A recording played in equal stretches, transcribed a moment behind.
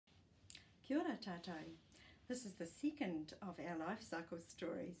Kia ora tātou. This is the second of our life cycle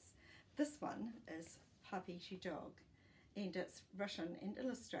stories. This one is Puppy to Dog, and it's written and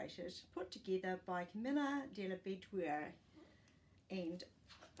illustrated, put together by Camilla de la Bedouire and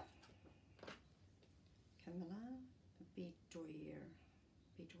Camilla Bedouire.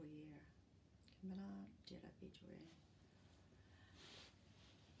 Camilla de la Bedouire.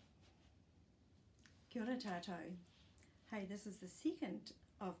 Kia ora tātou. Hey, this is the second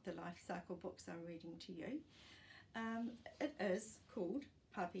of the life cycle books I'm reading to you. It is called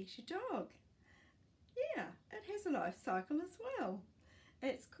Puppy to Dog. Yeah, it has a life cycle as well.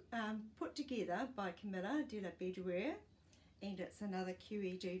 It's put together by Camilla de la Bedouire, and it's another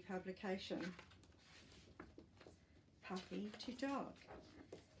QED publication. Puppy to Dog.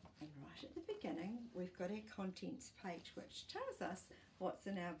 And right at the beginning, we've got our contents page, which tells us what's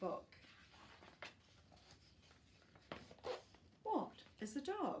in our book. What is a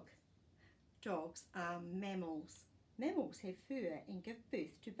dog? Dogs are mammals. Mammals have fur and give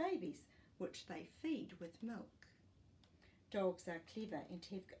birth to babies, which they feed with milk. Dogs are clever and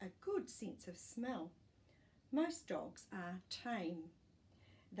have a good sense of smell. Most dogs are tame.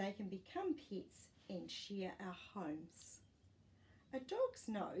 They can become pets and share our homes. A dog's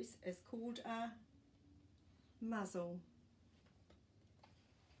nose is called a muzzle.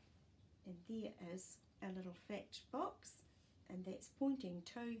 And there is a little fact box, and that's pointing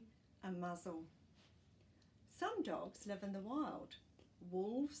to a muzzle. Some dogs live in the wild.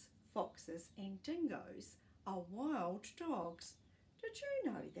 Wolves, foxes and dingoes are wild dogs. Did you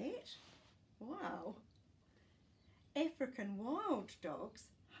know that? Wow. African wild dogs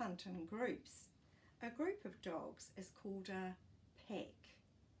hunt in groups. A group of dogs is called a pack.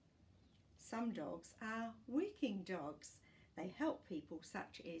 Some dogs are working dogs. They help people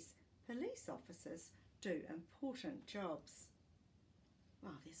such as police officers do important jobs.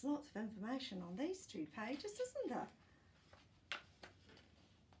 Wow, there's lots of information on these 2 pages, isn't there?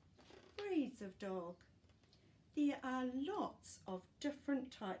 Breeds of dog. There are lots of different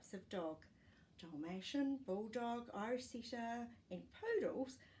types of dog. Dalmatian, Bulldog, Irish Setter and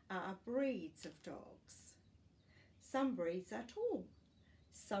Poodles are breeds of dogs. Some breeds are tall,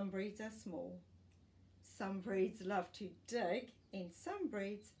 some breeds are small. Some breeds love to dig and some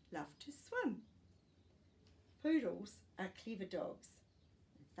breeds love to swim. Poodles are clever dogs.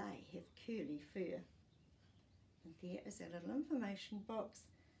 They have curly fur. And there is a little information box,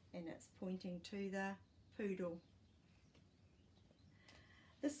 and it's pointing to the poodle.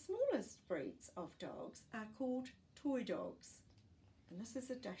 The smallest breeds of dogs are called toy dogs. And this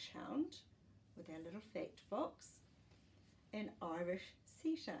is a dachshund with our little fact box, an Irish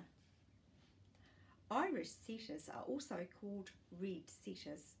setter. Irish setters are also called red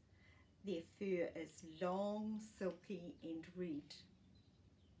setters. Their fur is long, silky and red.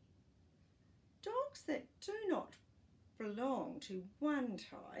 Dogs that do not belong to one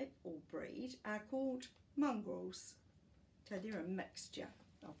type or breed are called mongrels. So they're a mixture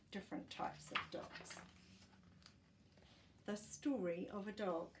of different types of dogs. The story of a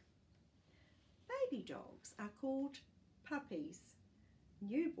dog. Baby dogs are called puppies.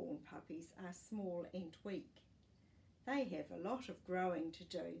 Newborn puppies are small and weak. They have a lot of growing to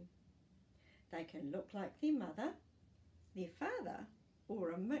do. They can look like their mother, their father,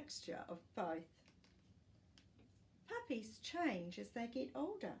 or a mixture of both. Puppies change as they get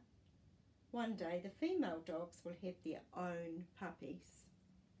older. One day the female dogs will have their own puppies.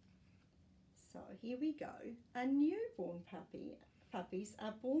 So here we go. A newborn puppies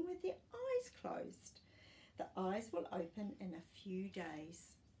are born with their eyes closed. The eyes will open in a few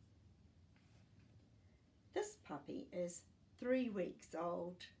days. This puppy is 3 weeks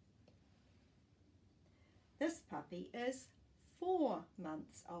old. This puppy is 4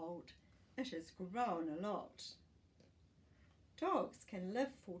 months old. It has grown a lot. Dogs can live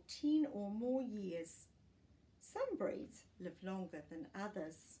for 10 or more years. Some breeds live longer than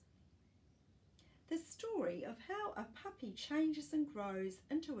others. The story of how a puppy changes and grows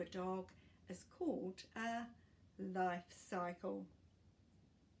into a dog is called a life cycle.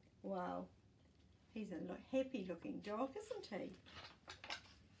 Wow, he's a happy looking dog, isn't he?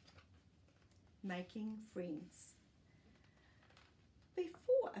 Making friends.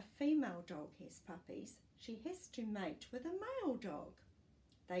 Before a female dog has puppies, she has to mate with a male dog.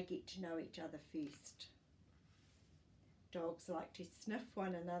 They get to know each other first. Dogs like to sniff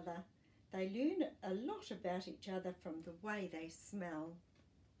one another. They learn a lot about each other from the way they smell.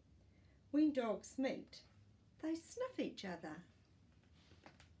 When dogs meet, they sniff each other.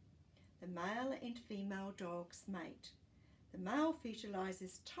 The male and female dogs mate. The male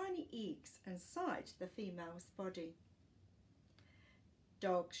fertilizes tiny eggs inside the female's body.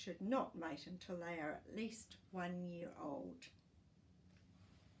 Dogs should not mate until they are at least 1 year old.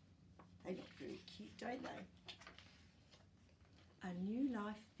 They look very cute, don't they? A new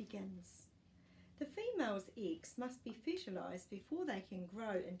life begins. The female's eggs must be fertilised before they can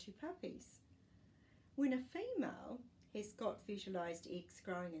grow into puppies. When a female has got fertilised eggs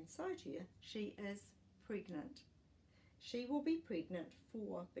growing inside her, she is pregnant. She will be pregnant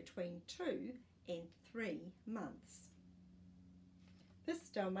for between 2 and 3 months. This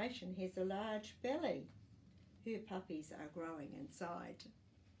Dalmatian has a large belly. Her puppies are growing inside.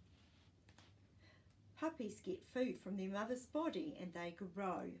 Puppies get food from their mother's body and they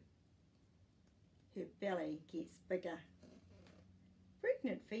grow. Her belly gets bigger.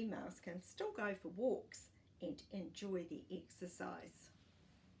 Pregnant females can still go for walks and enjoy the exercise.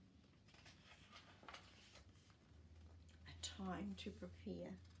 A time to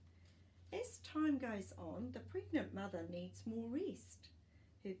prepare. As time goes on, the pregnant mother needs more rest.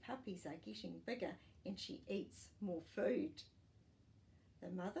 Her puppies are getting bigger and she eats more food. The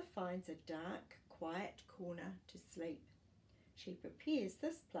mother finds a dark, quiet corner to sleep. She prepares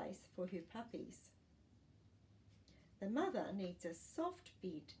this place for her puppies. The mother needs a soft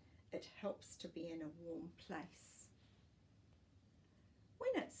bed. It helps to be in a warm place.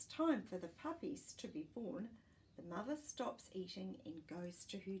 When it's time for the puppies to be born, the mother stops eating and goes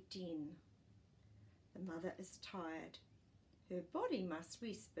to her den. The mother is tired. Her body must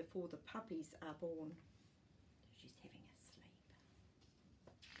rest before the puppies are born. She's having a sleep.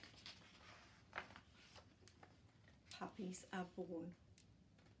 Puppies are born.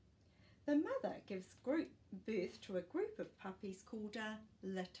 The mother gives birth to a group of puppies called a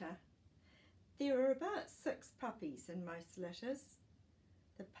litter. There are about 6 puppies in most litters.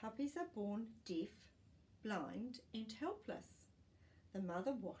 The puppies are born deaf, blind and helpless. The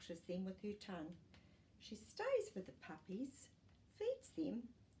mother washes them with her tongue. She stays with the puppies, feeds them,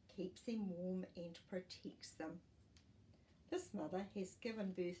 keeps them warm and protects them. This mother has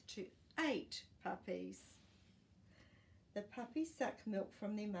given birth to 8 puppies. The puppies suck milk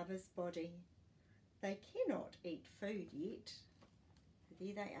from their mother's body. They cannot eat food yet.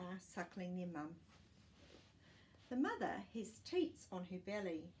 There they are, suckling their mum. The mother has teats on her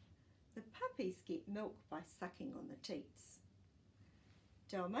belly. The puppies get milk by sucking on the teats.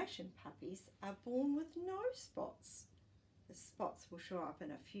 Dalmatian puppies are born with no spots. The spots will show up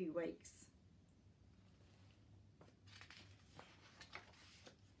in a few weeks.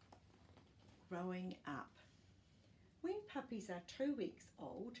 Growing up. When puppies are 2 weeks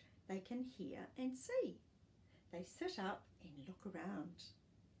old, they can hear and see. They sit up and look around.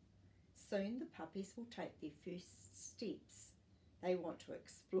 Soon the puppies will take their first steps. They want to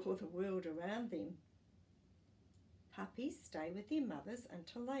explore the world around them. Puppies stay with their mothers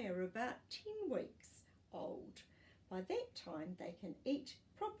until they are about 10 weeks old. By that time they can eat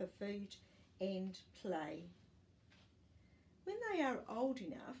proper food and play. When they are old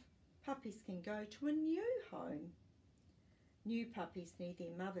enough, puppies can go to a new home. New puppies need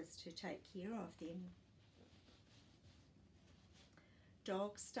their mothers to take care of them.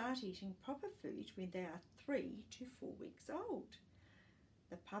 Dogs start eating proper food when they are 3 to 4 weeks old.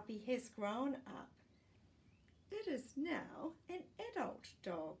 The puppy has grown up. It is now an adult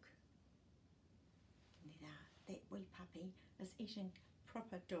dog. There, that wee puppy is eating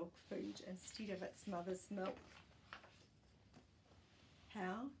proper dog food instead of its mother's milk.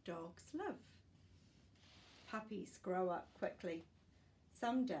 How dogs live. Puppies grow up quickly.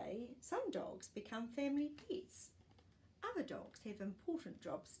 Someday, some dogs become family pets. Other dogs have important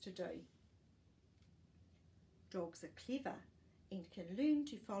jobs to do. Dogs are clever and can learn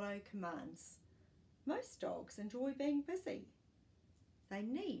to follow commands. Most dogs enjoy being busy. They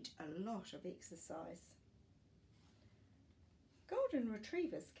need a lot of exercise. Golden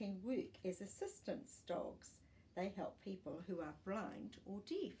Retrievers can work as assistance dogs. They help people who are blind or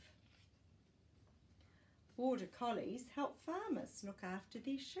deaf. Border Collies help farmers look after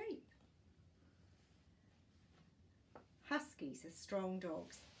their sheep. Huskies are strong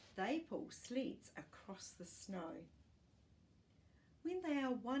dogs. They pull sleds across the snow. When they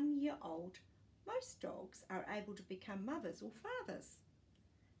are 1 year old, most dogs are able to become mothers or fathers.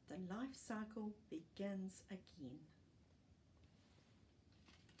 The life cycle begins again.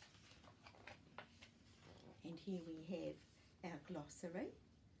 And here we have our glossary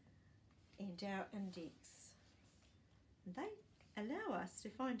and our index. They allow us to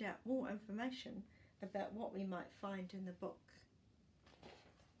find out more information about what we might find in the book.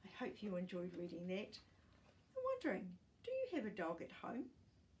 I hope you enjoyed reading that. I'm wondering, do you have a dog at home?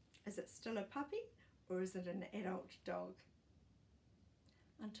 Is it still a puppy or is it an adult dog?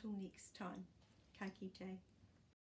 Until next time, ka kite.